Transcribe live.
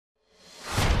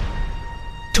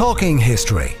Talking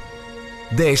history.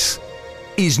 This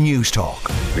is News Talk.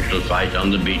 We shall fight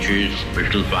on the beaches, we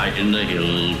shall fight in the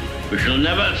hills, we shall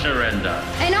never surrender.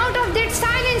 And out of that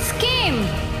silence came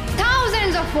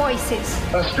thousands of voices.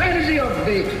 The strategy of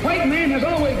the white man has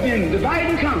always been divide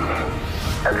and conquer.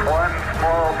 It's one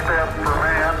small step for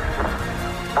man,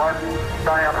 one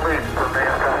giant leap for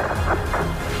mankind.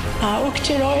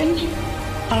 Uachtaráin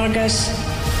agus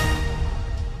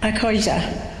a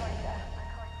Coisa.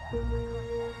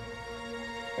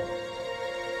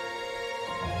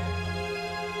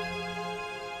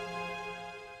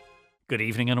 Good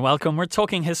evening and welcome. We're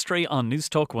talking history on News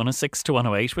Talk 106 to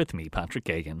 108 with me, Patrick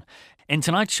Geoghegan. In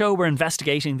tonight's show, we're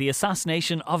investigating the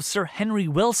assassination of Sir Henry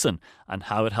Wilson and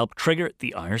how it helped trigger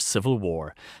the Irish Civil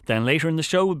War. Then later in the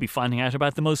show, we'll be finding out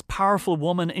about the most powerful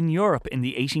woman in Europe in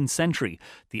the 18th century,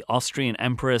 the Austrian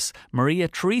Empress Maria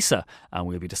Theresa, and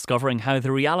we'll be discovering how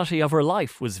the reality of her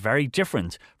life was very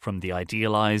different from the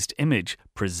idealised image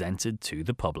presented to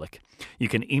the public. You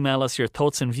can email us your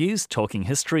thoughts and views,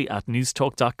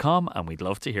 talkinghistory@newstalk.com, and we'd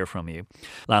love to hear from you.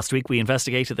 Last week we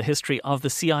investigated the history of the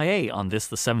CIA on this,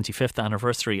 the 75th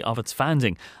anniversary of its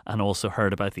founding, and also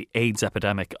heard about the AIDS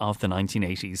epidemic of the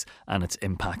 1980s and its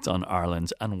impact on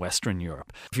Ireland and Western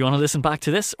Europe. If you want to listen back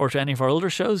to this or to any of our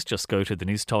older shows, just go to the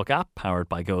News Talk app powered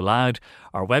by Go Loud,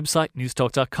 our website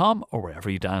newstalk.com, or wherever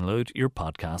you download your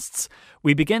podcasts.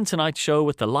 We begin tonight's show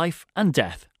with the life and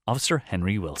death of Sir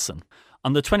Henry Wilson.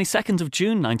 On the 22nd of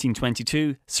June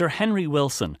 1922, Sir Henry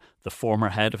Wilson, the former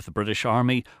head of the British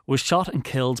Army, was shot and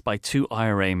killed by two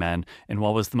IRA men in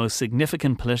what was the most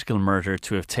significant political murder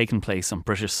to have taken place on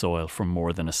British soil for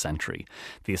more than a century.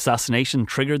 The assassination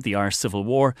triggered the Irish Civil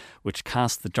War, which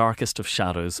cast the darkest of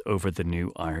shadows over the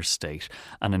new Irish state.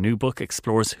 And a new book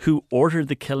explores who ordered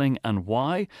the killing and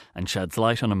why, and sheds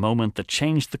light on a moment that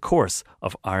changed the course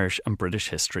of Irish and British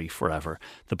history forever.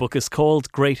 The book is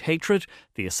called Great Hatred,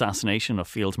 The Assassination of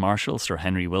Field Marshal Sir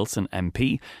Henry Wilson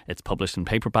MP. It's published in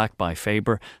paperback by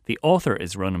Faber. The author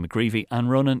is Ronan McGreevy. And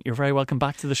Ronan, you're very welcome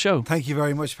back to the show. Thank you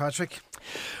very much, Patrick.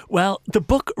 Well, the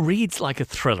book reads like a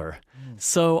thriller.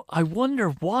 So I wonder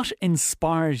what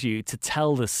inspired you to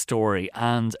tell this story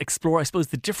and explore, I suppose,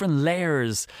 the different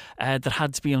layers that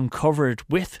had to be uncovered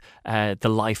with the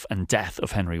life and death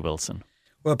of Henry Wilson.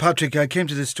 Well, Patrick, I came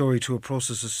to this story through a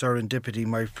process of serendipity.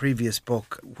 My previous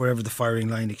book, Wherever the Firing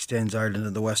Line Extends, Ireland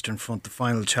and the Western Front, the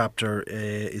final chapter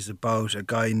is about a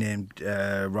guy named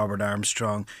Robert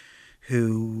Armstrong,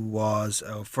 who was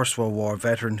a First World War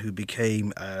veteran who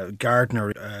became a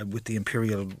gardener with the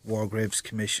Imperial War Graves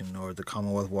Commission, or the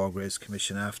Commonwealth War Graves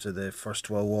Commission, after the First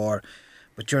World War.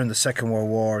 But during the Second World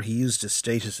War, he used his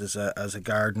status as a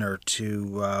gardener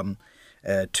to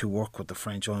work with the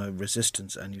French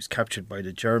resistance, and he was captured by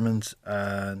the Germans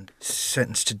and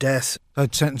sentenced to death.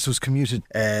 That sentence was commuted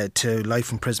to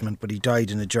life imprisonment, but he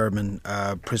died in a German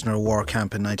prisoner of war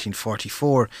camp in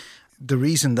 1944. The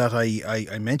reason that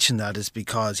I mention that is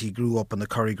because he grew up on the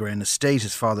Currygrain estate.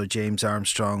 His father, James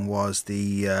Armstrong, was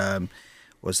the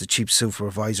chief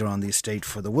supervisor on the estate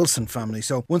for the Wilson family.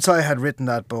 So once I had written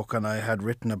that book, and I had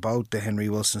written about the Henry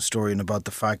Wilson story and about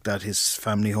the fact that his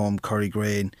family home,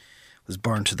 Currygrain, was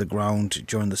burned to the ground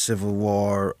during the Civil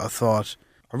War, I thought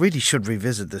I really should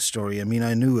revisit this story. I mean,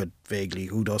 I knew it vaguely,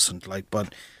 who doesn't,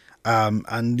 but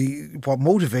what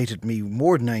motivated me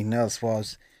more than anything else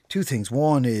was two things.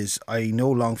 One is I know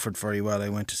Longford very well. I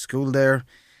went to school there,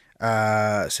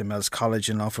 St Mel's College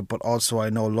in Longford, but also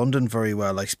I know London very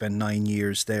well. I spent 9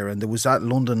 years there, and there was that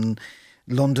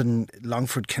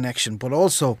London-Longford connection. But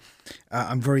also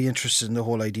I'm very interested in the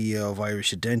whole idea of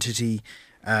Irish identity.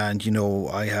 And,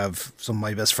 I have some of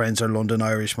my best friends are London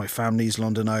Irish, my family's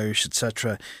London Irish,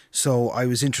 etc. So I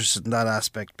was interested in that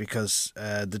aspect because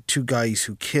the two guys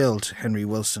who killed Henry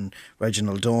Wilson,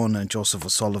 Reginald Dunn and Joseph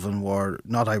O'Sullivan, were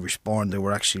not Irish born, they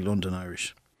were actually London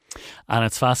Irish. And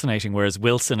it's fascinating, whereas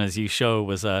Wilson, as you show,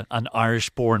 was an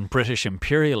Irish-born British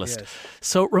imperialist. Yes.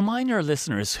 So remind our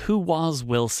listeners, who was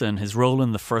Wilson, his role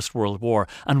in the First World War,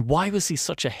 and why was he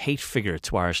such a hate figure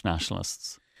to Irish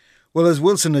nationalists? Well, as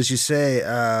Wilson, as you say,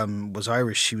 was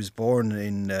Irish. He was born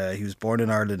in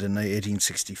Ireland in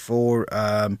 1864.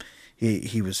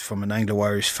 He was from an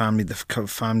Anglo-Irish family. The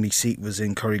family seat was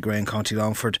in Currygrain, County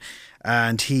Longford,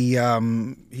 and he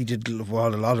did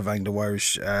what a lot of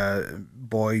Anglo-Irish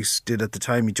boys did at the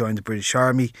time. He joined the British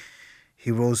Army. He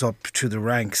rose up through the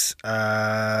ranks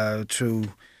through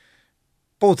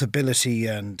both ability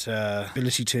and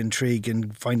ability to intrigue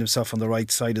and find himself on the right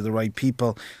side of the right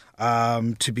people.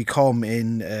 To become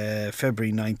in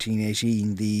February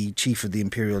 1918 the chief of the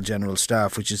Imperial General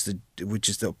Staff, which is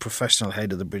the professional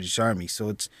head of the British Army. So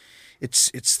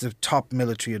it's the top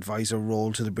military advisor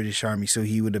role to the British Army. So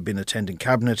he would have been attending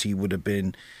cabinet. He would have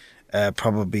been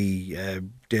probably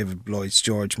David Lloyd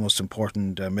George, most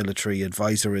important military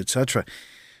advisor, etc.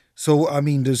 So I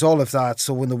mean, there's all of that.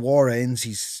 So when the war ends,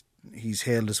 he's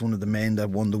hailed as one of the men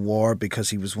that won the war because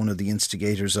he was one of the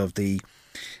instigators of the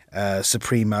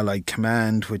Supreme Allied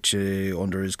Command, which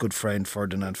under his good friend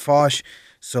Ferdinand Foch.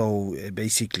 So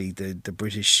basically, the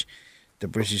British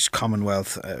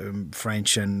Commonwealth,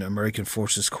 French and American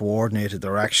forces coordinated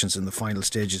their actions in the final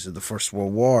stages of the First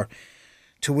World War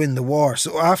to win the war.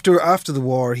 So after the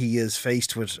war, he is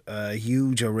faced with a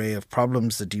huge array of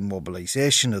problems: the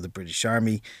demobilisation of the British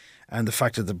Army, and the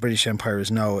fact that the British Empire is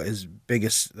now as big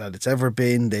as that it's ever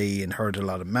been. They inherit a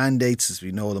lot of mandates, as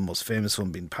we know, the most famous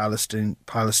one being Palestine,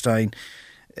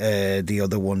 the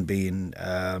other one being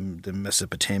the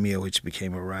Mesopotamia, which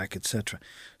became Iraq, etc.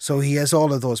 So he has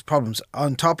all of those problems.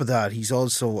 On top of that, he's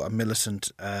also a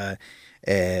militant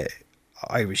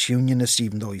Irish unionist,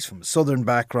 even though he's from a southern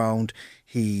background.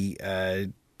 He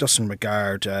doesn't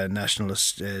regard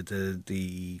nationalist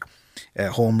the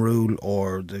home rule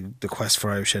or the quest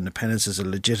for Irish independence as a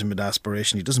legitimate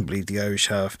aspiration. He doesn't believe the Irish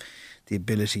have the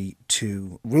ability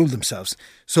to rule themselves.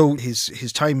 So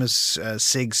his time as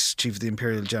SIG's Chief of the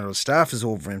Imperial General Staff is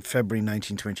over in February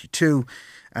 1922,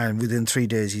 and within 3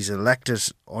 days he's elected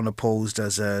unopposed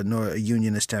as a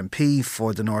Unionist MP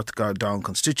for the North Down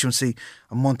constituency.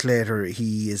 A month later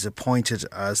he is appointed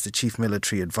as the Chief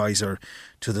Military Advisor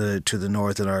to the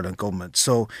Northern Ireland government.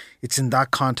 So it's in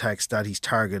that context that he's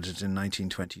targeted in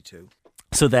 1922.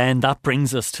 So then that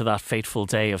brings us to that fateful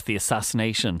day of the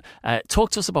assassination. Talk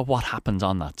to us about what happened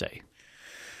on that day.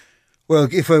 Well,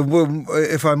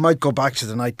 if I might go back to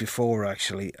the night before,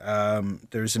 actually,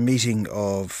 there's a meeting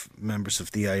of members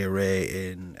of the IRA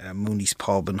in Mooney's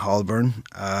Pub in Holborn,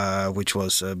 which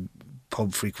was a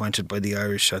pub frequented by the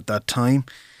Irish at that time.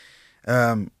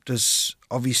 There's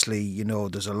obviously,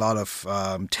 there's a lot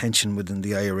of tension within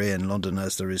the IRA in London,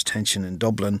 as there is tension in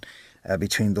Dublin,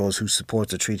 between those who support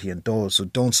the treaty and those who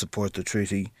don't support the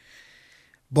treaty.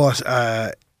 But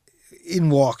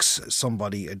in walks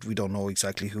somebody, we don't know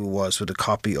exactly who it was, with a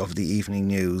copy of the Evening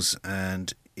News,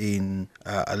 and in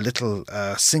a little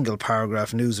single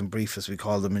paragraph, news and brief as we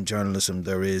call them in journalism,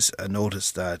 there is a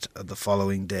notice that the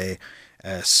following day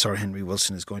Sir Henry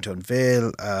Wilson is going to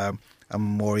unveil a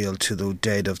memorial to the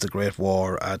dead of the Great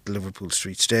War at Liverpool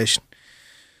Street Station.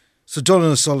 So Donnan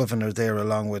and O'Sullivan are there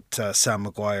along with Sam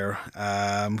Maguire,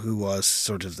 who was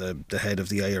sort of the head of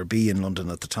the IRB in London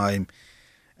at the time.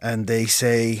 And they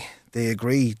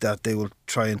agree that they will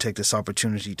try and take this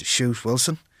opportunity to shoot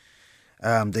Wilson.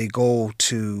 They go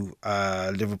to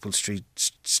Liverpool Street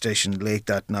Station late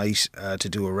that night to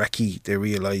do a recce. They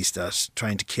realise that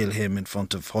trying to kill him in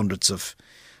front of hundreds of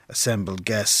assembled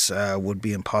guests would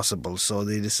be impossible. So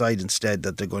they decide instead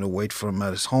that they're going to wait for him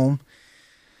at his home.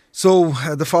 So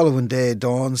the following day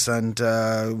dawns, and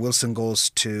Wilson goes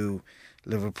to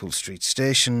Liverpool Street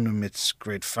Station amidst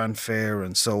great fanfare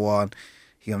and so on.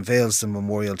 He unveils the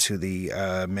memorial to the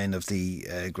men of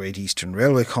the Great Eastern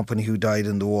Railway Company who died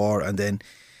in the war, and then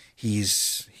he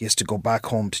has to go back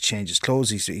home to change his clothes.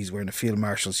 He's wearing a Field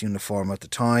Marshal's uniform at the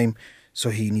time,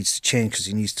 so he needs to change because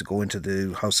he needs to go into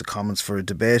the House of Commons for a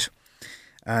debate.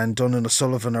 And Donnan and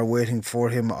O'Sullivan are waiting for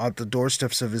him at the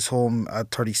doorsteps of his home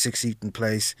at 36 Eaton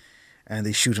Place, and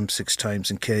they shoot him 6 times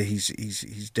and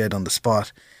he's dead on the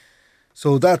spot.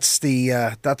 So that's the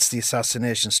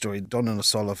assassination story. Donnan and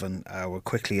O'Sullivan were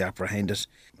quickly apprehended.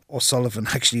 O'Sullivan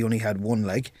actually only had one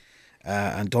leg,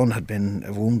 and Dunn had been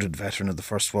a wounded veteran of the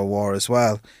First World War as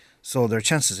well. So their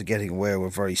chances of getting away were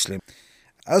very slim.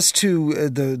 As to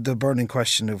the burning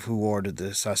question of who ordered the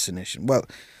assassination, well,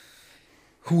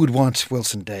 who would want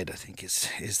Wilson dead, I think, is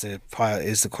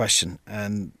the question.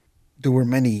 And there were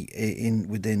many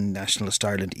within Nationalist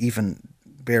Ireland, even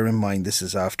bear in mind this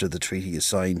is after the treaty is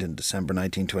signed in December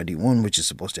 1921, which is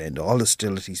supposed to end all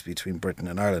hostilities between Britain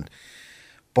and Ireland.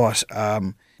 But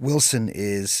Wilson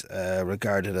is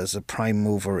regarded as a prime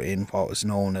mover in what was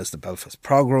known as the Belfast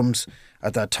pogroms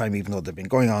at that time, even though they've been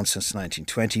going on since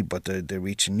 1920, but they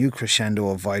reach a new crescendo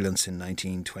of violence in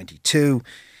 1922.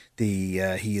 He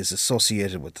is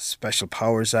associated with the Special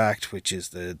Powers Act, which is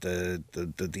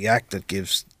the act that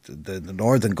gives the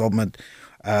Northern government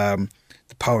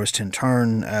the powers to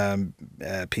intern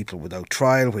people without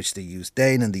trial, which they used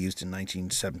then, and they used in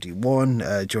 1971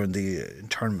 during the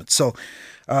internment. So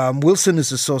Wilson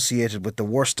is associated with the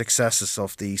worst excesses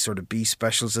of the sort of B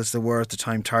specials, as they were at the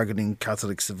time, targeting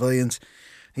Catholic civilians.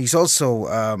 He's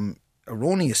also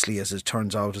erroneously, as it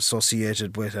turns out,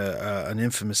 associated with an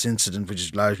infamous incident which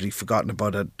is largely forgotten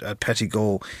about at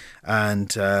Pettigo and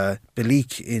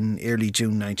Belik in early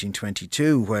June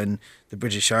 1922, when the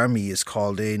British Army is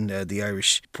called in. The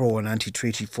Irish pro and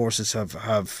anti-treaty forces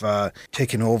have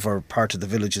taken over part of the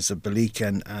villages of Belik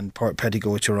and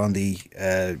Pettigo, which are on the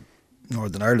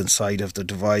Northern Ireland side of the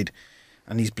divide.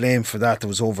 And he's blamed for that. There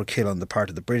was overkill on the part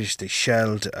of the British. They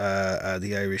shelled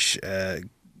the Irish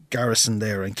garrison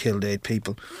there and killed 8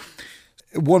 people.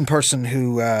 One person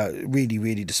who really,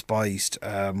 really despised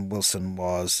Wilson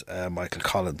was Michael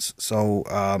Collins. So,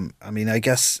 I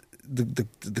guess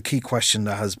the key question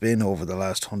that has been over the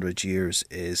last 100 years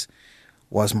is,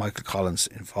 was Michael Collins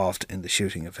involved in the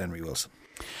shooting of Henry Wilson?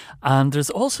 And there's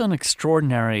also an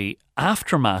extraordinary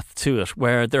aftermath to it,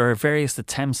 where there are various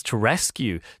attempts to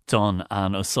rescue Dunn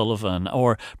and O'Sullivan,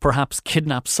 or perhaps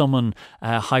kidnap someone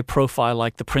high profile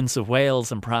like the Prince of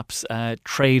Wales and perhaps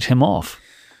trade him off.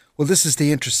 Well, this is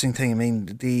the interesting thing. I mean,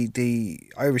 the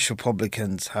Irish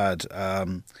Republicans had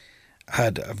a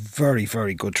very,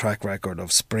 very good track record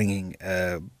of springing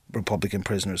Republican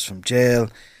prisoners from jail.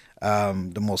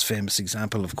 The most famous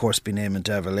example, of course, being Eamon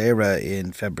de Valera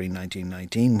in February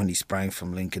 1919 when he sprang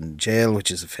from Lincoln Jail, which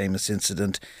is a famous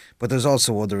incident. But there's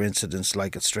also other incidents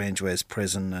like at Strangeways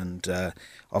Prison and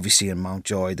obviously in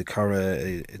Mountjoy, the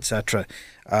Curragh, etc.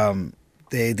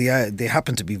 They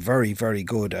happen to be very, very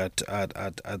good at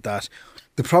that.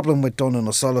 The problem with Dunn and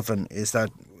O'Sullivan is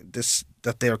that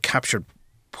they are captured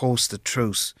post the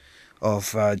truce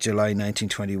of July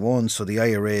 1921, so the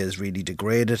IRA is really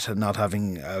degraded, and not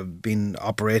having been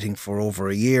operating for over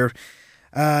a year,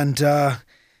 and they're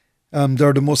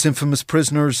the most infamous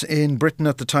prisoners in Britain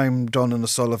at the time, Dunn and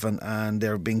O'Sullivan, and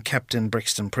they're being kept in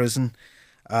Brixton Prison.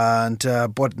 And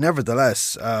but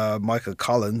nevertheless, Michael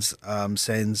Collins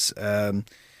sends some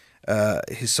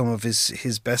of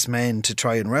his best men to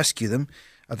try and rescue them.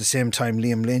 At the same time,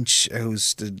 Liam Lynch,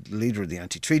 who's the leader of the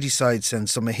anti-treaty side,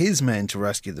 sends some of his men to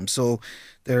rescue them. So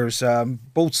there's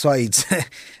both sides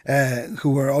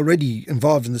who are already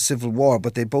involved in the Civil War,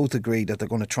 but they both agree that they're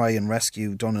going to try and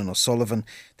rescue Dunn and O'Sullivan.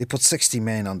 They put 60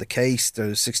 men on the case.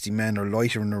 Those 60 men are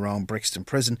loitering around Brixton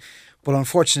Prison. But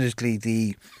unfortunately,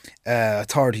 the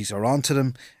authorities are onto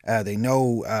them. They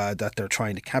know that they're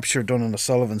trying to capture Dunn and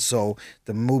O'Sullivan, so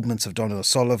the movements of Dunn and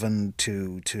O'Sullivan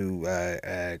to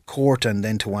court and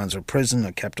then to Wandsworth Prison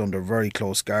are kept under very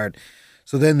close guard.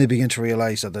 So then they begin to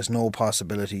realise that there's no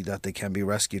possibility that they can be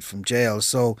rescued from jail.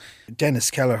 So Dennis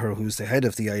Kelleher, who's the head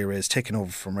of the IRA, is taken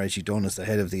over from Reggie Dunn as the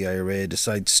head of the IRA,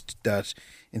 decides that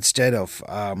instead of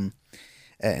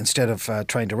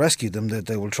trying to rescue them, that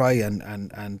they will try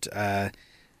and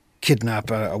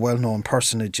kidnap a well-known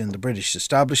personage in the British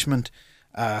establishment,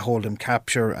 hold him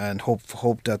capture, and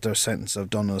hope that their sentence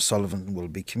of Dunn and O'Sullivan will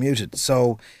be commuted.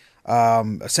 So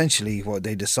essentially, what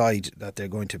they decide that they're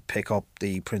going to pick up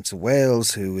the Prince of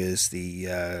Wales, who is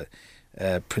the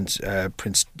Prince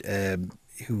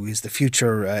who is the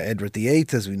future Edward VIII,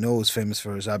 as we know, is famous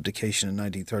for his abdication in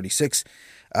 1936.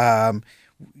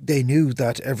 They knew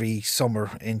that every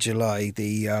summer in July,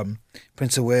 the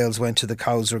Prince of Wales went to the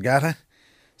Cowes Regatta.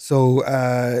 So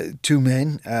 2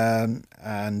 men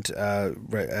and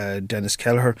Dennis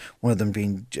Kelleher, one of them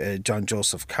being John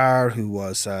Joseph Carr, who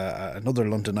was another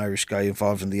London Irish guy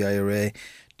involved in the IRA,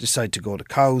 decide to go to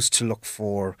Cowes to look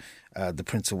for the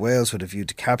Prince of Wales with a view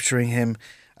to capturing him.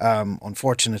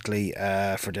 Unfortunately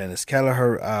for Dennis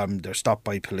Kelleher, they're stopped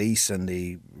by police and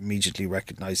they immediately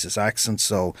recognise his accent,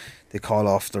 so they call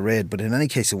off the raid. But in any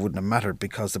case, it wouldn't have mattered,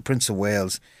 because the Prince of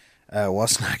Wales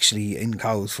wasn't actually in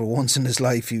Cowes for once in his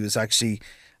life. He was actually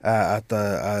at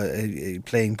the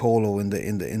playing polo in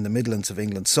the Midlands of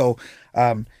England. So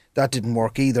that didn't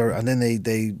work either. And then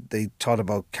they thought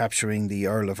about capturing the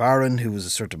Earl of Arran, who was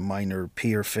a sort of minor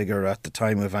peer figure at the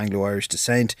time of Anglo-Irish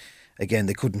descent. Again,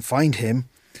 they couldn't find him.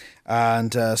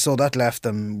 And so that left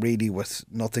them really with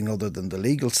nothing other than the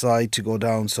legal side to go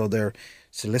down. So their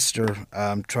solicitor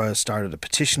started a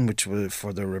petition which was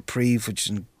for the reprieve,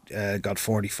 which got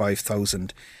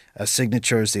 45,000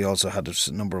 signatures. They also had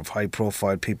a number of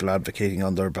high-profile people advocating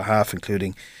on their behalf,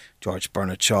 including George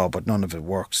Bernard Shaw, but none of it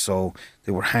worked. So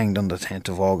they were hanged on the 10th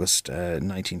of August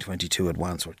 1922 at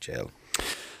Wandsworth Jail.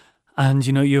 And,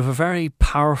 you know, you have a very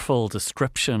powerful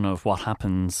description of what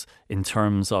happens in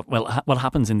terms of, what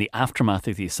happens in the aftermath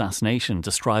of the assassination,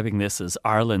 describing this as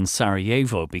Ireland's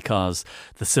Sarajevo, because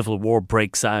the Civil War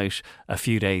breaks out a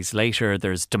few days later.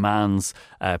 There's demands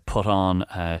put on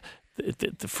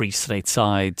the Free State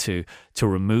side to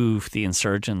remove the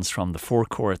insurgents from the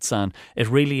forecourts. And it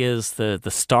really is the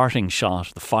starting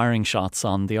shot, the firing shots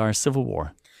on the Irish Civil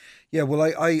War. Yeah, well,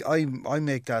 I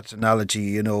make that analogy.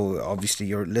 You know, obviously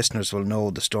your listeners will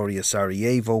know the story of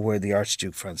Sarajevo, where the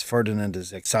Archduke Franz Ferdinand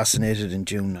is assassinated in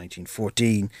June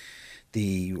 1914.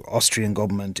 The Austrian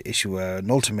government issue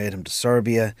an ultimatum to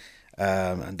Serbia,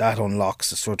 and that unlocks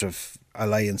the sort of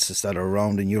alliances that are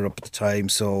around in Europe at the time.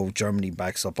 So Germany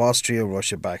backs up Austria,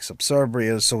 Russia backs up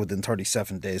Serbia. So within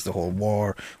 37 days, the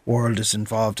whole world is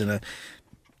involved in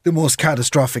the most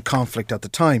catastrophic conflict at the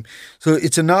time. So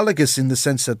it's analogous in the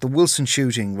sense that the Wilson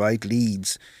shooting, right,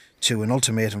 leads to an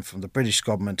ultimatum from the British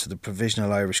government to the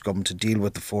Provisional Irish government to deal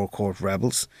with the Four Court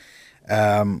rebels.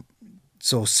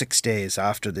 So 6 days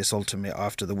after this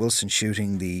after the Wilson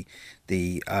shooting, the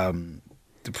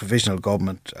Provisional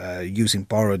government, using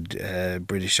borrowed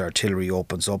British artillery,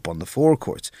 opens up on the Four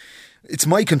Courts. It's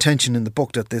my contention in the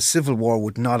book that the Civil War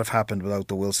would not have happened without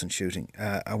the Wilson shooting.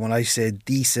 And when I say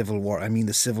the Civil War, I mean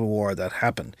the Civil War that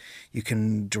happened. You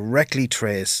can directly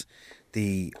trace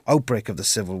the outbreak of the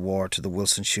Civil War to the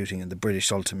Wilson shooting and the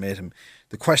British ultimatum.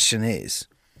 The question is,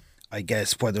 I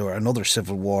guess, whether another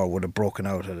civil war would have broken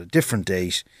out at a different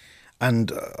date.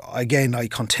 And again, I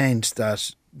contend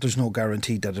that there's no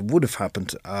guarantee that it would have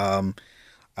happened.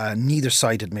 Neither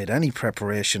side had made any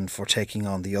preparation for taking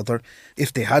on the other.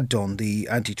 If they had done, the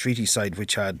anti-treaty side,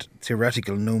 which had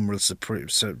theoretical numeral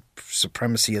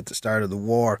supremacy at the start of the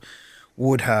war,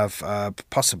 would have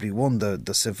possibly won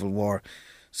the Civil War.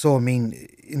 So, I mean,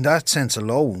 in that sense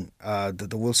alone,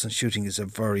 the Wilson shooting is a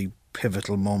very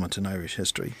pivotal moment in Irish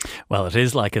history. Well, it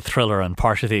is like a thriller, and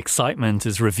part of the excitement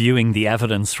is reviewing the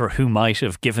evidence for who might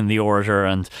have given the order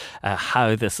and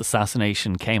how this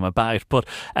assassination came about. But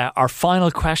our final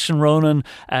question, Ronan,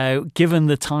 given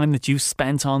the time that you've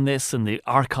spent on this and the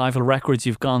archival records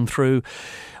you've gone through,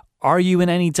 are you in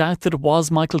any doubt that it was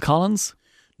Michael Collins?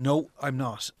 No, I'm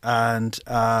not. And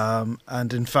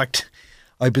in fact,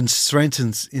 I've been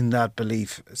strengthened in that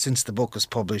belief since the book was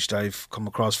published. I've come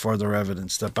across further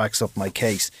evidence that backs up my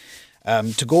case.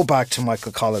 To go back to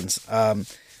Michael Collins,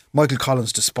 Michael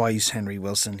Collins despised Henry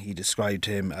Wilson. He described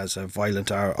him as a violent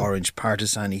Orange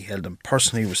partisan. He held him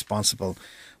personally responsible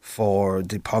for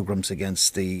the pogroms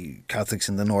against the Catholics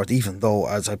in the North, even though,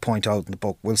 as I point out in the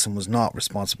book, Wilson was not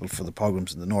responsible for the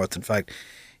pogroms in the North. In fact,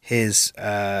 his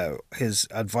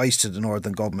advice to the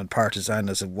Northern government, partisan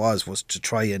as it was to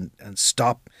try and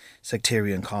stop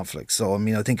sectarian conflict. So, I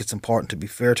mean, I think it's important to be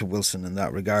fair to Wilson in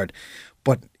that regard.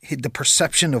 But the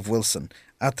perception of Wilson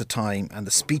at the time and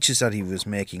the speeches that he was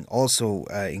making also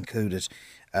included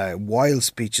wild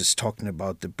speeches talking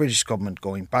about the British government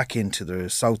going back into the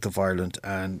south of Ireland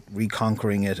and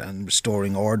reconquering it and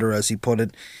restoring order, as he put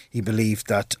it. He believed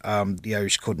that the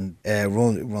Irish couldn't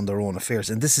run their own affairs.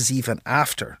 And this is even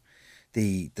after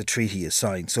the treaty is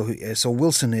signed. So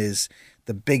Wilson is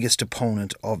the biggest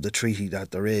opponent of the treaty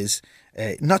that there is,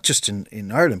 not just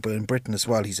in Ireland, but in Britain as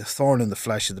well. He's a thorn in the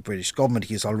flesh of the British government.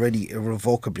 He has already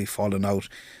irrevocably fallen out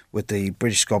with the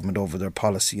British government over their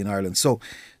policy in Ireland. So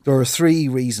there are three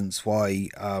reasons why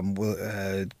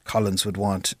Collins would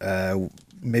want,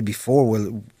 maybe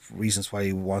four reasons why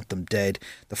he would want them dead.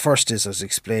 The first is, as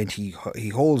explained, he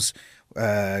holds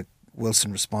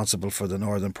Wilson responsible for the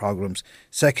northern pogroms.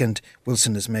 Second,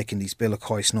 Wilson is making these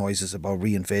bellicose noises about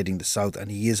reinvading the south,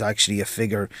 and he is actually a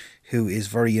figure who is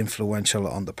very influential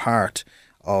on the part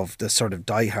of the sort of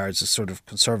diehards, the sort of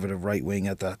conservative right wing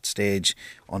at that stage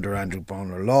under Andrew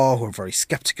Brownell Law, who are very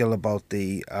sceptical about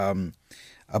the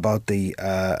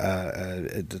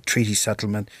treaty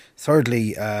settlement.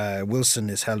 Thirdly, Wilson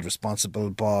is held responsible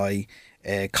by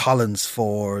Collins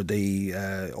for the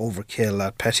overkill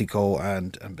at Petticoat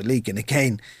and Ballyke. And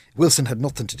again, Wilson had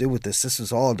nothing to do with this. This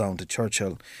was all down to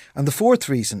Churchill. And the fourth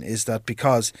reason is that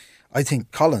because I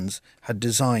think Collins had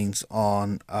designs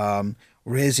on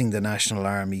raising the National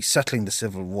Army, settling the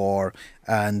Civil War,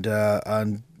 and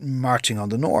marching on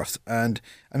the north. And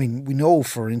I mean, we know,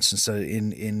 for instance, that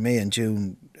in May and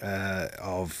June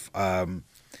of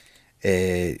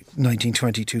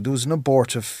 1922, there was an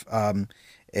abortive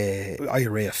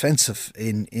IRA offensive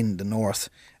in the north,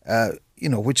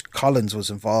 which Collins was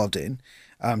involved in,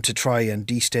 to try and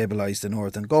destabilise the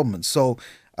northern government. So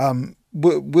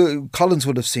Collins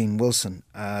would have seen Wilson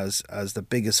as the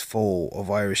biggest foe of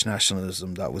Irish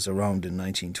nationalism that was around in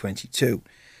 1922.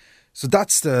 So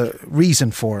that's the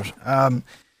reason for it.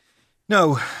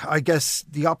 Now, I guess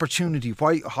the opportunity.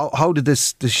 How did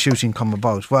this shooting come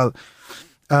about? Well,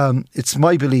 it's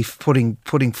my belief, putting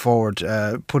forward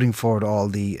all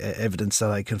the evidence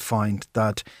that I can find,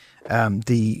 that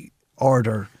the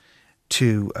order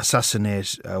to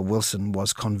assassinate Wilson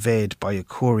was conveyed by a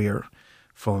courier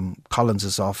from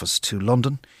Collins's office to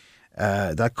London.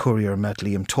 that courier met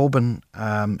Liam Tobin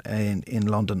in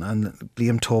London, and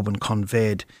Liam Tobin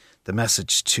conveyed the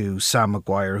message to Sam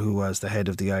Maguire, who was the head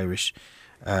of the Irish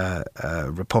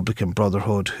Republican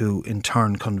Brotherhood, who in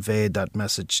turn conveyed that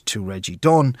message to Reggie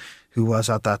Dunn, who was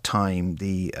at that time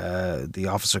the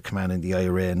officer commanding the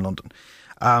IRA in London.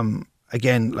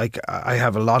 Again, like, I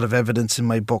have a lot of evidence in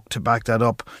my book to back that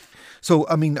up. So,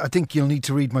 I mean, I think you'll need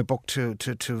to read my book to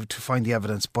find the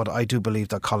evidence, but I do believe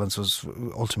that Collins was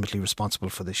ultimately responsible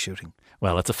for this shooting.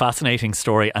 Well, it's a fascinating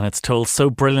story, and it's told so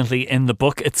brilliantly in the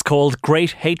book. It's called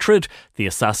Great Hatred, The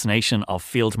Assassination of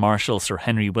Field Marshal Sir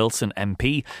Henry Wilson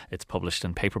MP. It's published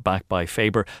in paperback by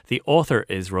Faber. The author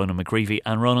is Ronan McGreevy.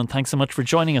 And Ronan, thanks so much for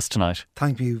joining us tonight.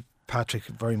 Thank you, Patrick,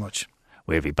 very much.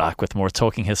 We'll be back with more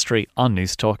Talking History on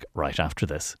News Talk right after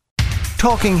this.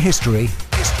 Talking History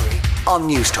on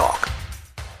News Talk.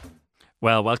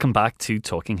 Well, welcome back to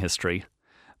Talking History.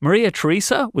 Maria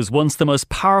Theresa was once the most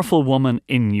powerful woman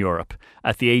in Europe.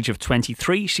 At the age of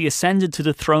 23, she ascended to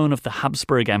the throne of the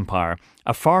Habsburg Empire,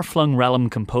 a far-flung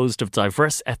realm composed of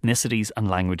diverse ethnicities and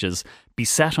languages,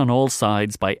 beset on all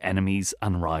sides by enemies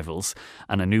and rivals.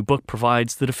 And a new book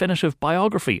provides the definitive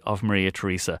biography of Maria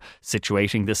Theresa,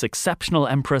 situating this exceptional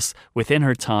empress within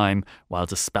her time while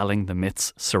dispelling the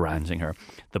myths surrounding her.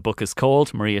 The book is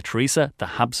called Maria Theresa, the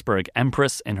Habsburg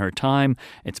Empress in Her Time.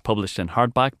 It's published in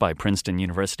hardback by Princeton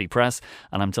University Press,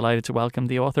 and I'm delighted to welcome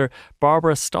the author,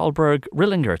 Barbara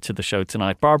Stolberg-Rillinger, to the show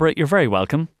tonight. Barbara, you're very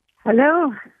welcome.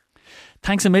 Hello.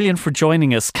 Thanks a million for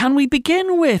joining us. Can we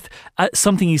begin with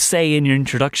something you say in your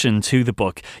introduction to the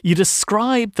book? You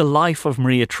describe the life of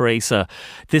Maria Theresa,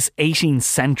 this 18th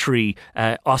century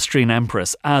Austrian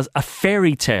empress, as a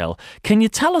fairy tale. Can you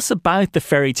tell us about the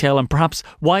fairy tale and perhaps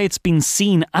why it's been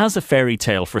seen as a fairy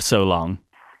tale for so long?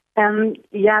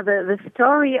 The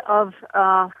story of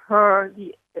her,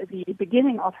 the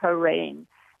beginning of her reign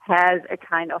has a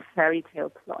kind of fairy tale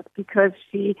plot because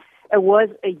she was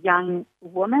a young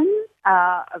woman,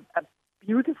 a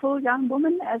beautiful young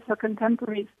woman, as her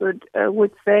contemporaries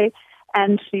would say,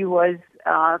 and she was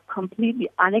completely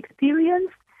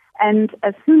unexperienced. And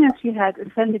as soon as she had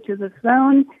ascended to the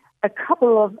throne, a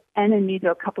couple of enemies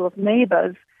or a couple of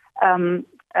neighbors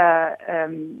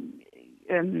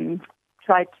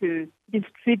tried to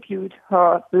distribute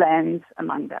her lands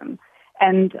among them.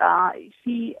 And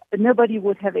nobody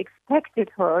would have expected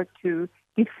her to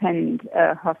defend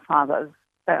her father's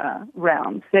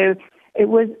realm. So it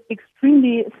was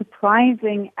extremely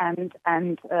surprising, and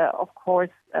of course,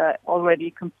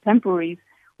 already contemporaries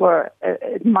were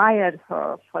admired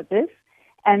her for this,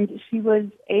 and she was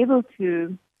able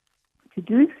to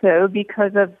do so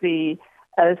because of the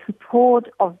support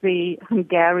of the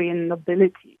Hungarian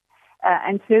nobility.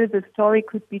 And so the story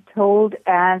could be told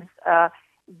as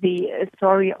the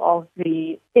story of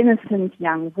the innocent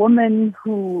young woman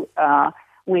who,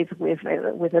 with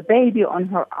a baby on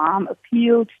her arm,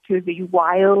 appealed to the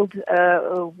wild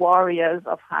warriors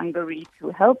of Hungary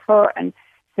to help her, and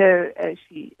so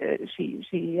she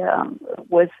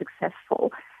was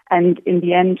successful. And in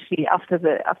the end,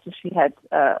 after she had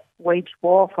waged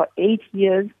war for 8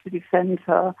 years to defend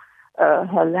her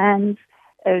lands,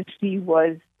 she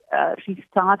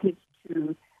started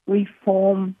to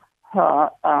reform her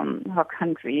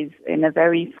countries in a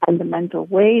very fundamental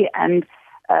way, and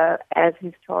as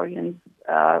historians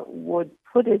would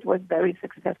put it, was very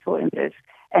successful in this.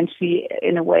 And she,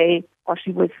 in a way, or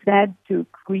she was said to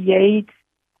create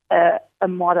a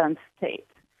modern state.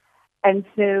 And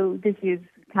so this is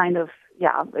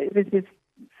this is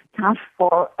stuff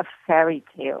for a fairy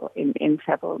tale in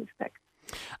several respects.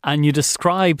 And you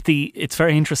describe it's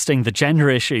very interesting, the gender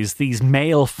issues, these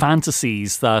male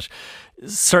fantasies that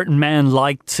certain men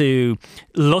like to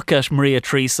look at Maria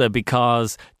Theresa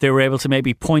because they were able to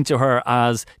maybe point to her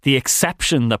as the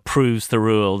exception that proves the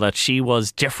rule, that she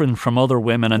was different from other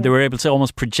women, and they were able to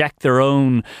almost project their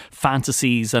own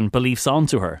fantasies and beliefs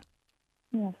onto her.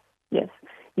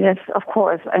 Yes, of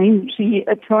course. I mean, she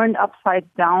turned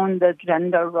upside down the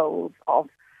gender roles of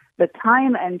the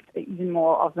time and even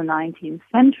more of the 19th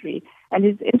century. And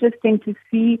it's interesting to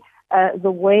see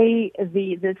the way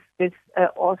this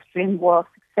Austrian War of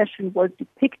Succession was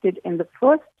depicted in the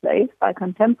first place by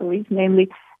contemporaries, namely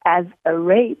as a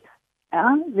rape.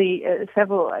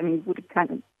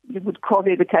 You would call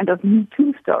it a kind of Me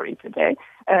Too story today.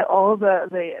 All the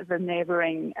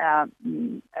neighboring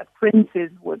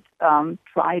princes would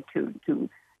try to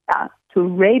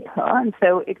rape her, and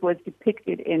so it was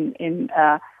depicted in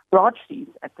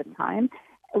broadsheets at the time.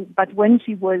 But when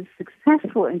she was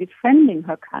successful in defending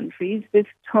her countries, this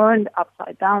turned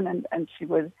upside down, and she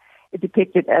was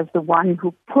depicted as the one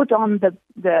who put on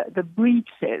the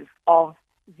breeches of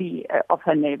of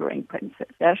her neighboring princes.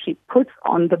 Yeah? She puts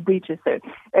on the breeches. So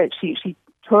she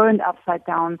turned upside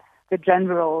down the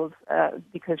generals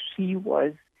because she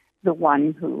was the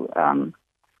one who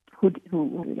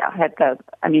had the.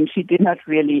 I mean, she did not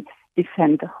really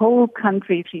defend the whole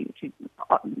country. She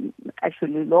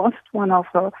actually lost one of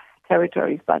her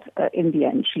territories, but in the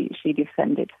end, she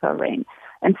defended her reign.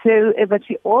 And so, but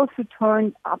she also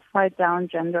turned upside down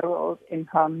gender roles in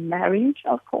her marriage,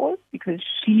 of course, because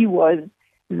she was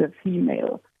the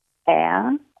female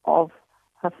heir of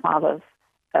her father's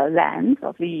land,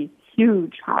 of the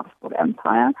huge Habsburg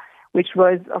Empire, which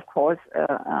was, of course,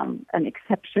 an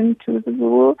exception to the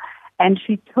rule. And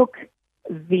she took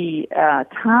the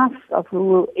tasks of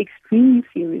rule extremely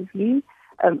seriously,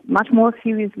 much more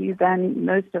seriously than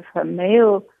most of her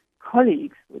male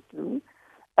colleagues would do.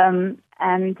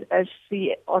 And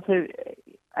she also,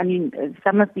 I mean,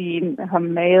 some of her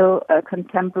male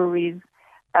contemporaries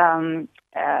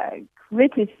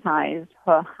criticized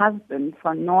her husband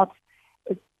for not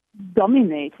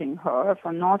dominating her,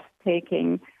 for not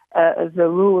taking the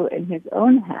rule in his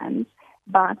own hands.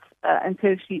 But and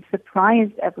so she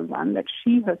surprised everyone that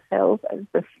she herself, as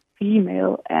the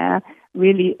female heir,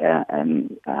 really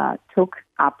took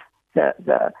up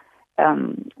the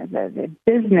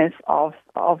business of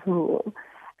rule.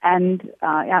 And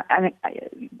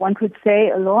one could say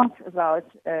a lot about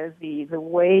the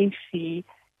way she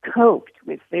coped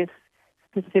with this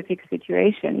specific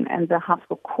situation, and the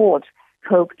Habsburg court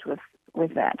coped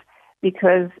with that,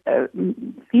 because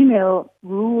female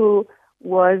rule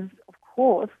was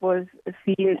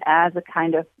seen as a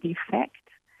kind of defect,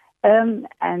 and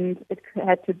it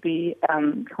had to be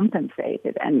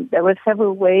compensated. And there were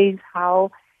several ways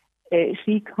how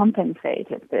she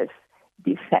compensated this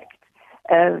defect,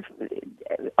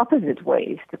 opposite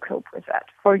ways to cope with that.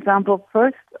 For example,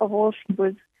 first of all, she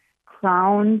was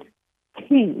crowned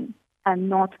king and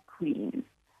not queen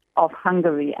of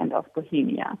Hungary and of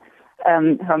Bohemia,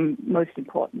 her most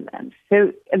important land.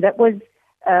 So and that was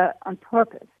on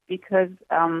purpose, because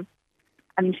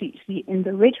she in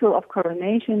the ritual of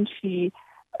coronation, she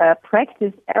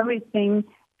practiced everything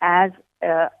as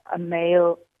a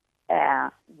male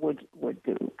heir would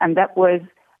do, and that was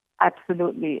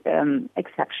absolutely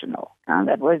exceptional.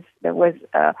 That was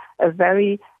a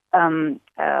very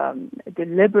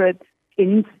deliberate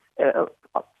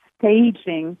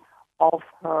staging of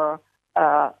her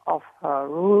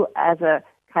rule as a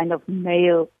kind of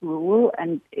male rule,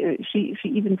 and she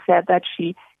even said that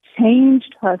she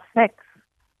changed her sex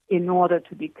in order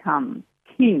to become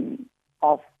king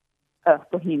of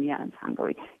Bohemia and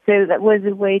Hungary. So that was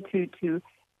a way to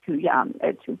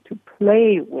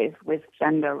play with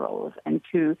gender roles and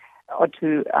to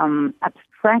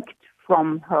abstract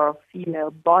from her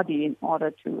female body in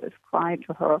order to ascribe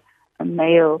to her a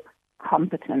male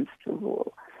competence to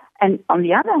rule. And on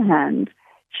the other hand,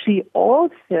 she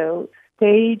also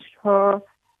staged her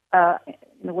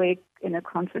in a way,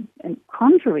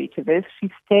 contrary to this, she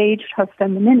staged her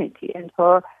femininity and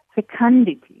her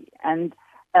fecundity, and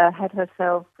had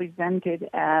herself presented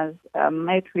as a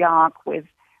matriarch with,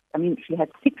 she had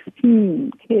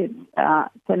 16 kids,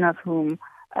 10 of whom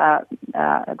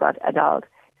got adult.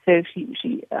 So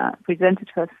she presented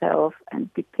herself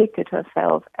and depicted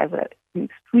herself as an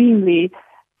extremely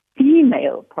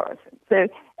female person. So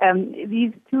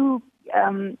these two,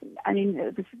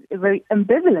 this is a very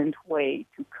ambivalent way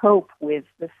to cope with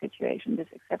the situation, this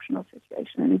exceptional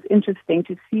situation. And it's interesting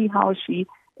to see how she,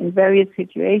 in various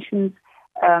situations,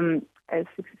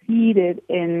 succeeded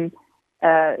in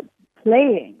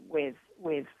playing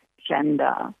with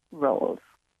gender roles.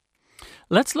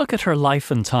 Let's look at her life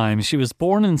and times. She was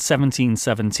born in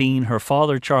 1717. Her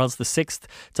father, Charles VI,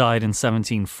 died in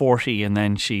 1740, and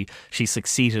then she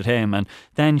succeeded him. And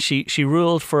then she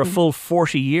ruled for a full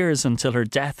 40 years until her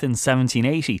death in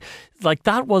 1780. Like,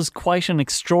 that was quite an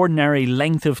extraordinary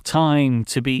length of time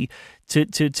to be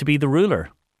the ruler.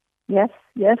 Yes.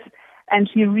 And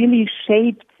she really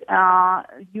shaped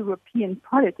European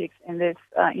politics in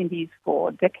these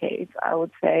 4 decades, I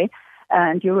would say.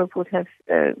 And Europe would have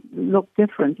looked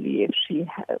differently if she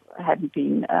hadn't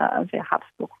been the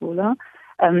Habsburg ruler.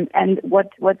 And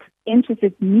what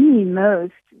interested me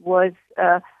most was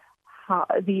how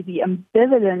the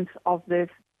ambivalence of this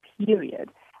period.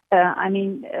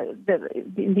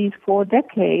 In these 4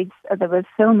 decades, there were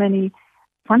so many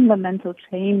fundamental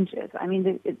changes.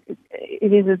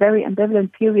 It is a very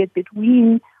ambivalent period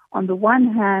between, on the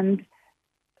one hand,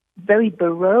 very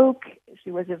Baroque.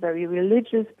 She was a very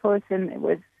religious person. It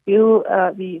was still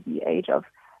the age of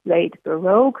late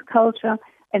Baroque culture.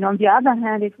 And on the other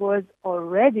hand, it was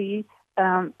already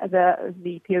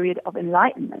the period of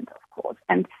Enlightenment, of course.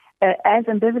 And as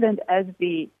ambivalent as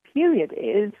the period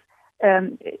is, as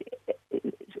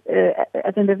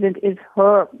ambivalent is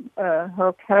her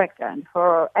character and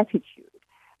her attitude.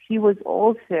 She was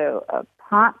also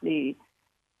partly,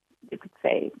 you could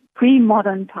say,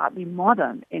 pre-modern, partly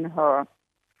modern in her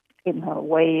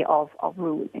way of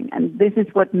ruling, and this is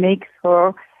what makes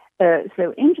her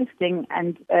so interesting.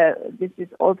 And this is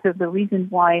also the reason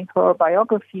why her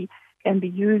biography can be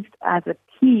used as a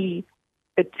key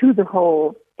to the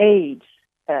whole age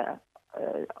of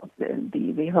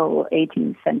the whole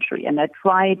 18th century. And I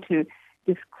try to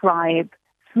describe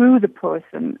through the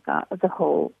person the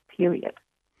whole period.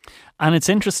 And it's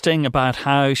interesting about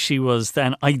how she was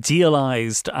then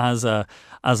idealized as an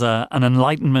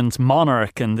Enlightenment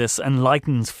monarch and this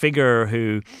enlightened figure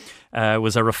who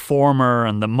was a reformer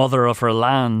and the mother of her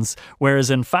lands,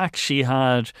 whereas in fact she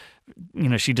had,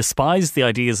 she despised the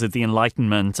ideas of the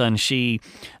Enlightenment, and she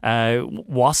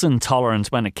wasn't tolerant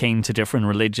when it came to different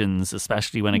religions,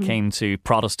 especially when it came to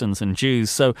Protestants and Jews.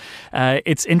 So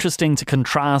it's interesting to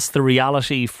contrast the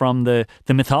reality from the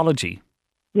mythology.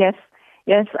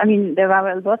 Yes, I mean, there are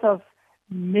a lot of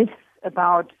myths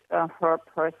about her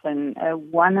person,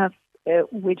 one of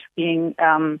which being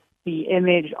the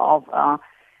image of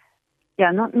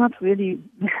not really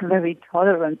very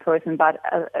tolerant person, but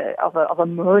of a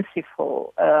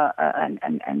merciful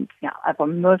of a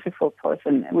merciful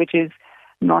person, which is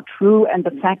not true. And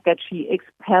the fact that she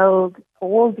expelled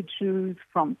all the Jews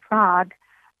from Prague,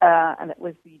 and it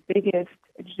was the biggest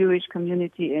Jewish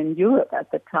community in Europe at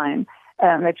the time,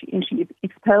 and she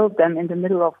expelled them in the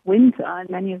middle of winter, and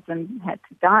many of them had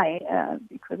to die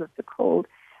because of the cold.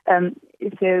 So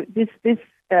this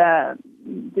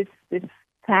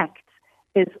fact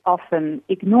is often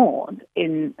ignored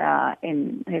in the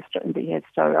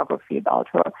historiography about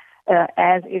her,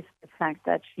 as is the fact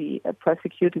that she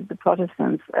persecuted the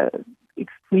Protestants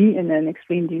in an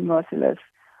extremely merciless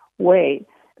way.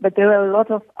 But there are a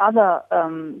lot of other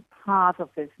parts of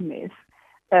this myth.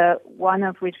 One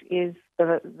of which is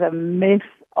the myth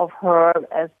of her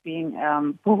as being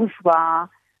bourgeois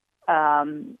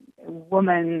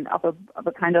woman of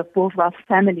a kind of bourgeois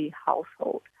family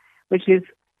household, which is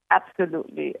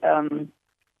absolutely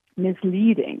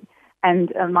misleading.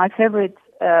 And my favorite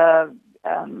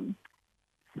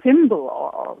symbol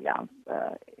or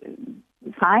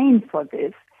sign for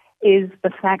this is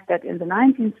the fact that in the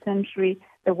 19th century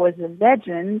there was a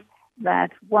legend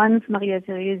that once Maria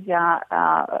Theresia,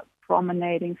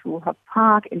 promenading through her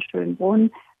park in Schönbrunn,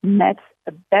 met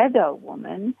a beggar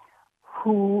woman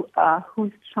whose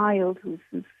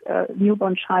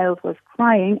newborn child was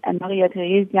crying, and Maria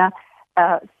Theresia,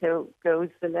 so goes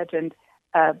the legend,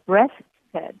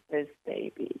 breastfed this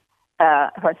baby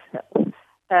herself.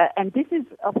 And this is,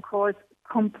 of course,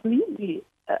 completely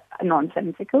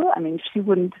nonsensical. I mean, she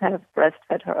wouldn't have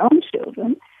breastfed her own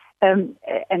children. And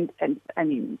I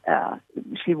mean,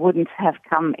 she wouldn't have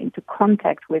come into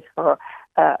contact with her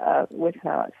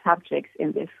subjects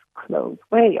in this close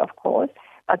way, of course.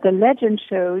 But the legend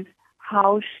shows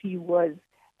how she was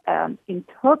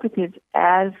interpreted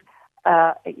as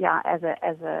a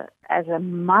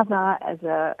mother,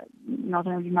 not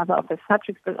only mother of her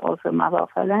subjects but also mother of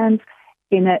her lands,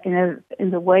 in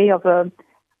the way of a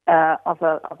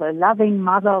loving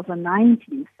mother of the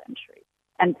 19th century.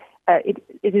 And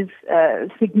it is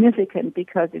significant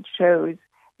because it shows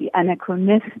the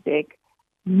anachronistic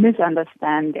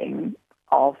misunderstanding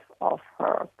of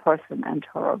her person and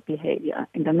her behavior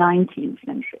in the 19th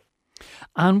century.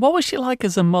 And what was she like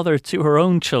as a mother to her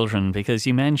own children? Because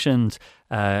you mentioned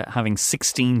having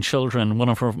 16 children. One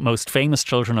of her most famous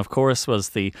children, of course, was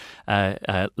the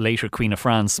later Queen of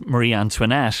France, Marie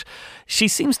Antoinette. She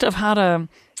seems to have had a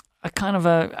kind of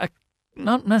a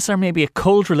not necessarily maybe a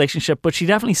cold relationship, but she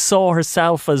definitely saw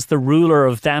herself as the ruler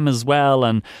of them as well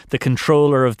and the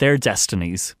controller of their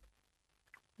destinies.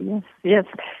 Yes.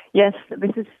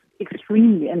 This is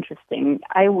extremely interesting.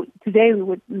 Today we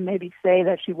would maybe say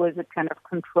that she was a kind of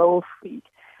control freak,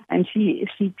 and she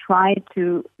tried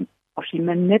to, or she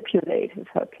manipulated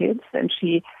her kids, and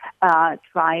she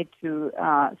tried to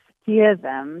steer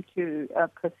them to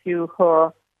pursue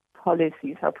her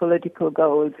policies, her political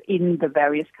goals in the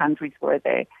various countries where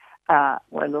they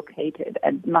were located.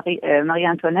 And Marie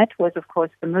Antoinette was, of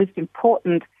course, the most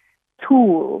important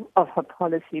tool of her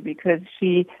policy because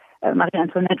Marie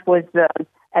Antoinette was,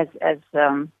 as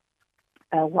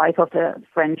wife of the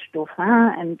French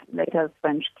Dauphin and later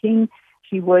French king,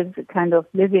 she was a kind of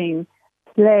living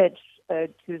pledge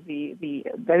to the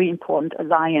very important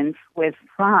alliance with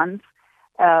France,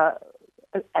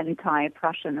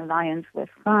 anti-Prussian alliance with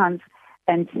France,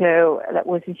 And so that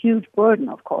was a huge burden,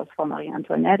 of course, for Marie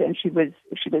Antoinette. And she was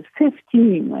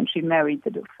 15 when she married the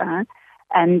Dauphin.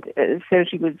 And so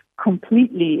she was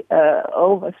completely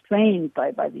overstrained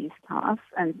by these tasks.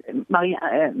 And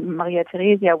Maria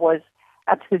Theresia was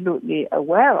absolutely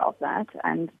aware of that.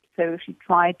 And so she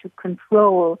tried to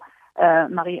control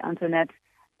Marie Antoinette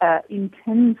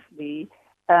intensely.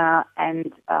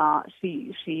 And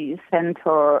she sent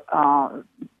her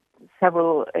there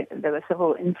were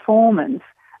several informants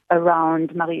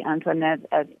around Marie Antoinette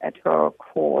at her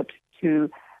court to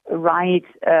write,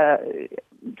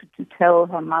 to tell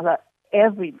her mother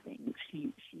everything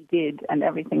she did and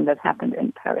everything that happened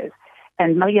in Paris.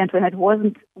 And Marie Antoinette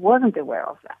wasn't aware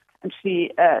of that. And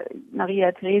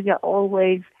Maria Theresia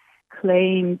always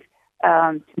claimed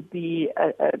to be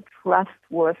a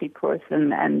trustworthy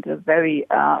person and a very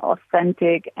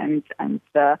authentic and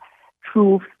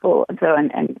truthful, and so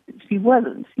and she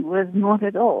wasn't. She was not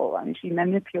at all. I mean, she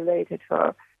manipulated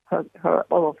her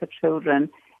all of her children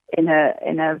in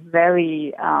a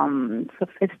very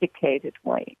sophisticated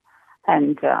way.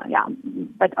 And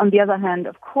but on the other hand,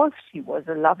 of course, she was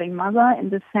a loving mother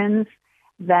in the sense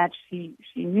that she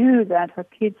knew that her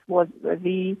kids were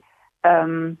the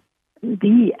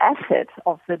asset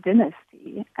of the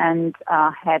dynasty, and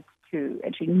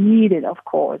she needed, of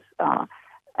course,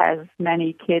 as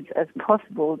many kids as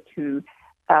possible to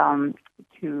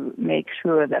make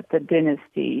sure that the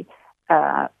dynasty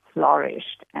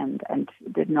flourished and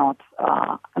did not.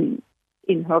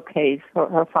 In her case,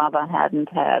 her father hadn't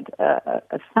had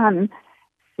a son,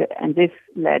 and this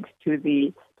led to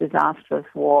the disastrous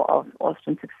War of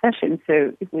Austrian Succession.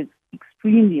 So it was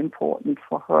extremely important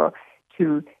for her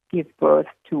to give birth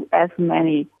to as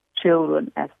many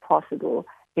children as possible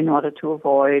in order to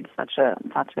avoid such a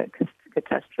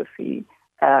catastrophe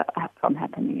from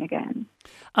happening again.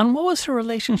 And what was her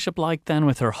relationship like then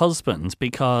with her husband?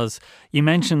 Because you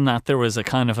mentioned that there was a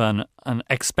kind of an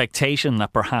expectation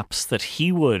that perhaps that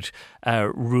he would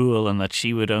rule and that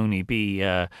she would only be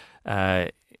in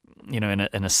a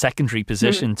secondary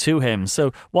position to him.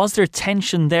 So was there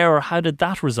tension there, or how did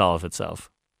that resolve itself?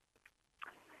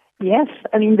 Yes,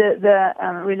 I mean the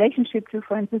relationship to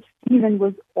Francis Stephen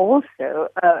was also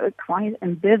quite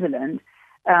ambivalent.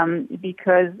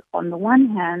 Because on the one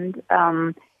hand,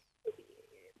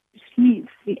 she,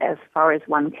 as far as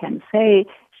one can say,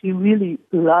 she really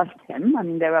loved him. I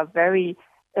mean, there are very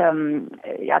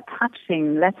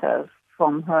touching letters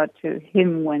from her to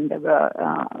him when they were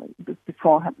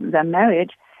before their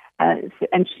marriage, and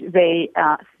they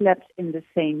slept in the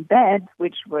same bed,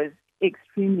 which was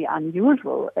extremely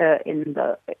unusual at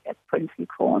princely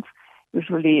courts.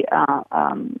 Usually,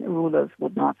 rulers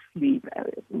would not sleep,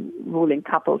 ruling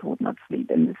couples would not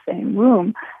sleep in the same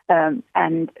room.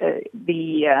 And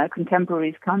the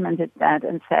contemporaries commented that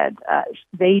and said,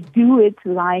 they do it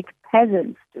like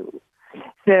peasants do.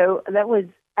 So that was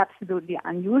absolutely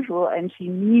unusual, and she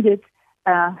needed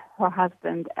her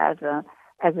husband as a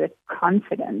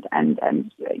confidant,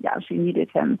 and she needed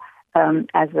him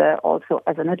also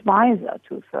as an advisor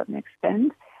to a certain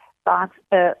extent. But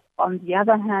on the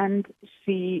other hand,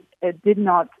 she did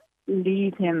not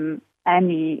leave him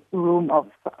any room of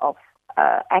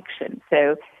action.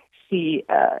 So she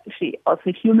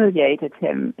also humiliated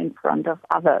him in front of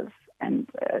others, and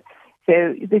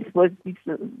so these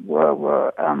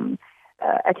were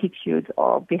attitudes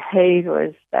or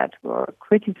behaviors that were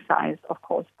criticized, of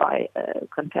course, by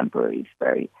contemporaries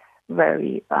very,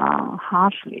 very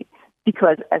harshly.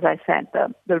 Because, as I said,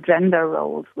 the gender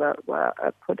roles were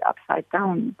put upside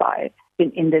down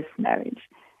in this marriage,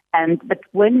 but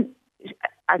when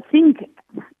I think,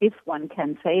 if one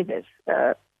can say this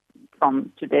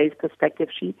from today's perspective,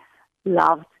 she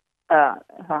loved her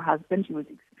husband. She was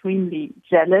extremely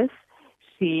jealous.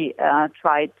 She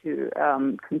tried to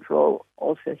control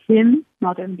also him,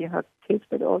 not only her kids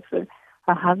but also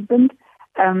her husband.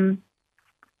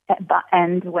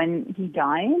 And when he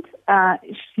died,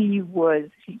 she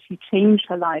changed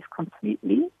her life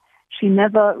completely. She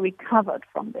never recovered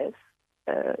from this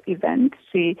event.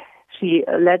 She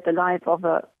led the life of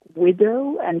a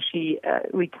widow, and she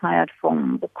retired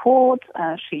from the court.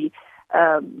 She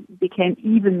became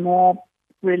even more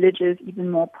religious, even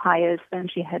more pious than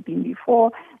she had been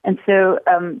before. And so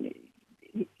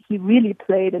he really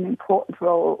played an important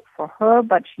role for her,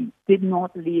 but she did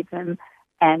not leave him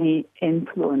any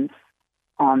influence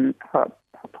on her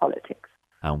politics.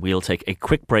 And we'll take a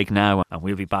quick break now, and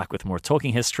we'll be back with more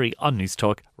Talking History on News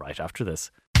Talk right after this.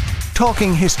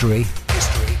 Talking History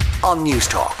on News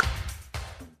Talk.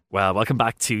 Well, welcome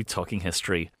back to Talking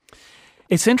History.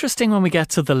 It's interesting when we get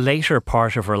to the later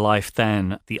part of her life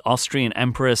then, the Austrian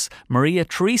Empress Maria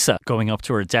Theresa going up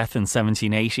to her death in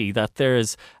 1780, that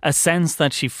there's a sense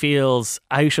that she feels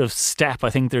out of step.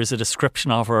 I think there's a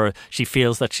description of her, she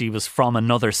feels that she was from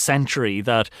another century,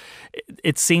 that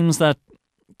it seems that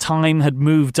time had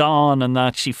moved on and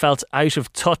that she felt out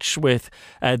of touch with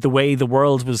the way the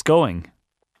world was going.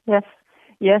 Yes.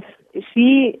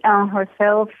 She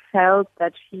herself felt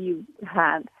that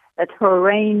that her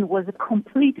reign was a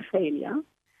complete failure.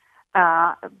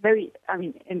 In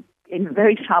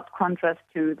very sharp contrast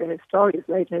to the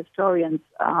later historians'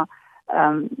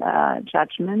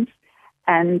 judgments.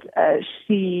 And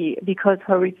because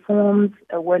her reforms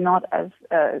were not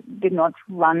did not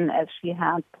run as she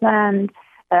had planned.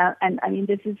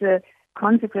 This is a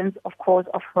consequence, of course,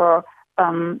 of her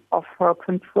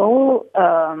control,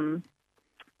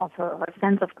 of her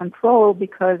sense of control,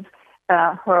 because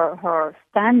her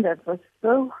standard was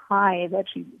so high that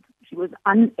she was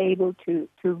unable to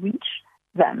reach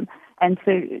them, and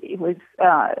so it was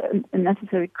a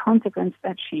necessary consequence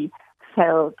that she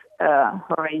felt her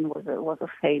reign was a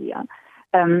failure,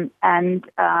 and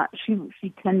she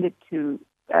tended to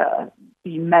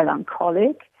be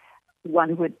melancholic.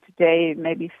 One would today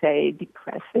maybe say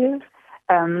depressive,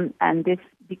 and this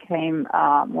became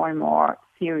more and more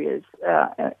serious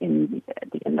in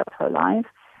the end of her life.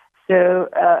 So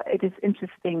it is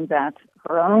interesting that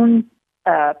her own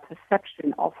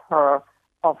perception of her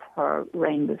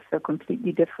reign was so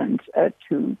completely different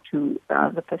to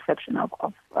the perception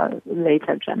of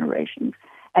later generations.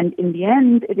 And in the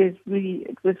end, it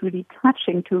was really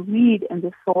touching to read in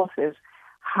the sources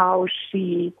how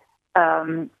she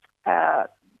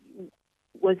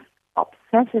was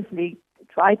obsessively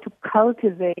tried to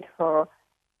cultivate her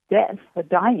death, her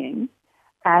dying,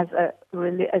 as a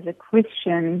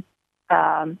Christian,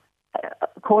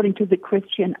 according to the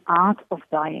Christian art of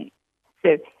dying.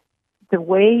 So the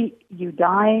way you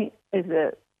die is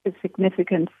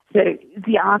significant. So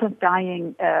the art of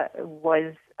dying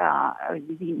was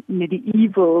the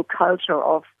medieval culture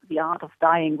of the art of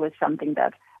dying was something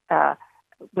that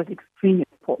was extremely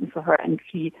important for her, and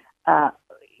she,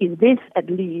 in this at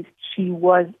least, she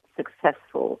was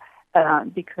successful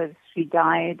because she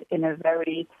died in a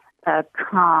very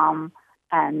calm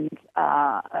and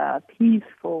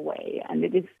peaceful way, and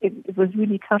it was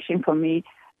really touching for me.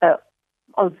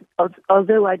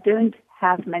 Although I don't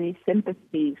have many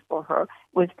sympathies for her,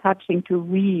 it was touching to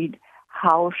read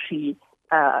how she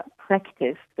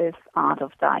practiced this art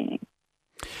of dying.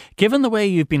 Given the way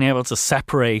you've been able to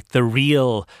separate the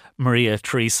real Maria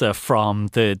Theresa from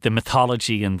the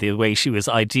mythology and the way she was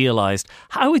idealized,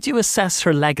 how would you assess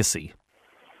her legacy?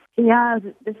 Yeah,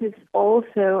 this is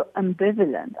also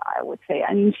ambivalent, I would say.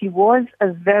 I mean, she was a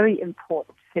very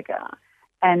important figure,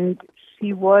 and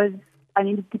she was,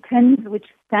 it depends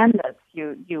which standards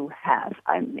you have.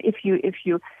 If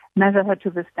you measure her to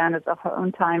the standards of her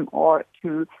own time or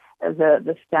to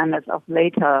the standards of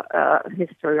later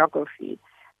historiography,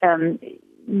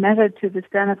 measured to the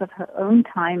standards of her own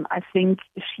time, I think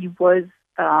she was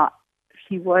a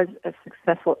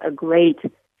great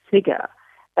figure.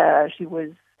 She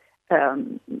was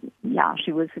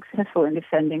successful in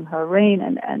defending her reign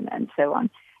and so on.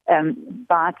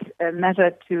 But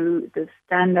measured to the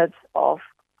standards of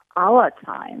our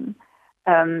time,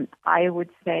 I would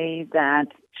say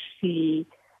that she,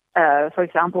 for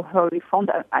example, her reforms.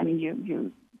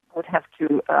 You would have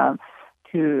to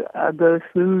go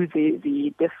through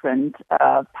the different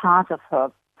parts of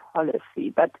her policy.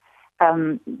 But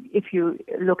if you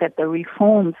look at the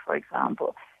reforms, for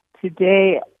example,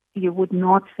 today you would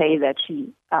not say that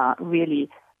she really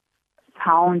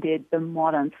founded the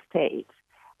modern state.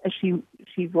 She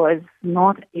was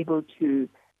not able to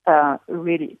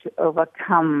really to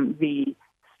overcome the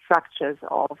structures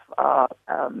of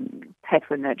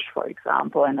patronage, for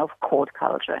example, and of court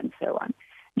culture and so on.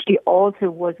 She also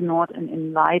was not an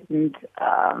enlightened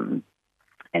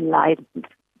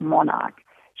monarch.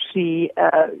 She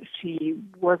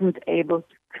wasn't able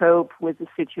to cope with the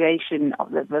situation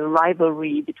of the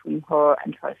rivalry between her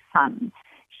and her son.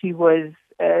 She was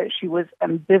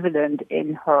ambivalent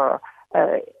in her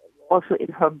also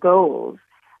in her goals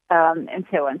and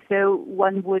so on. So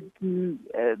one would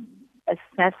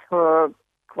assess her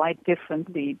quite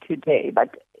differently today.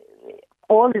 But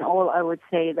all in all, I would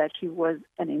say that she was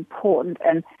an important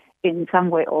and in some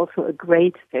way also a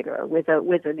great figure with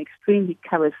an extremely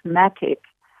charismatic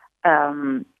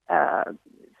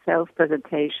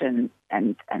self-presentation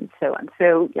and so on.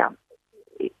 So yeah,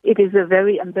 it is a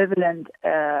very ambivalent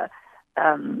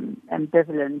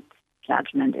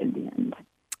judgment in the end.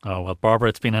 Oh, well, Barbara,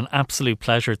 it's been an absolute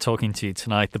pleasure talking to you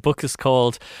tonight. The book is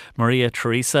called Maria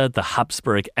Theresa, the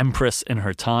Habsburg Empress in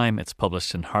Her Time. It's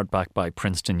published in hardback by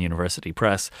Princeton University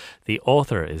Press. The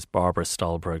author is Barbara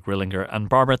Stahlberg-Rillinger. And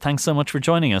Barbara, thanks so much for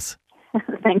joining us.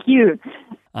 Thank you.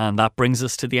 And that brings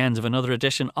us to the end of another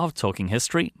edition of Talking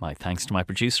History. My thanks to my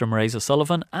producer, Marisa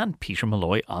Sullivan, and Peter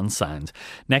Malloy on sound.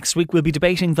 Next week, we'll be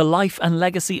debating the life and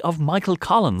legacy of Michael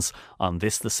Collins on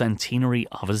this, the centenary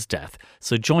of his death.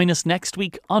 So join us next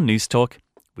week on News Talk.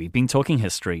 We've been talking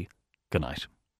history. Good night.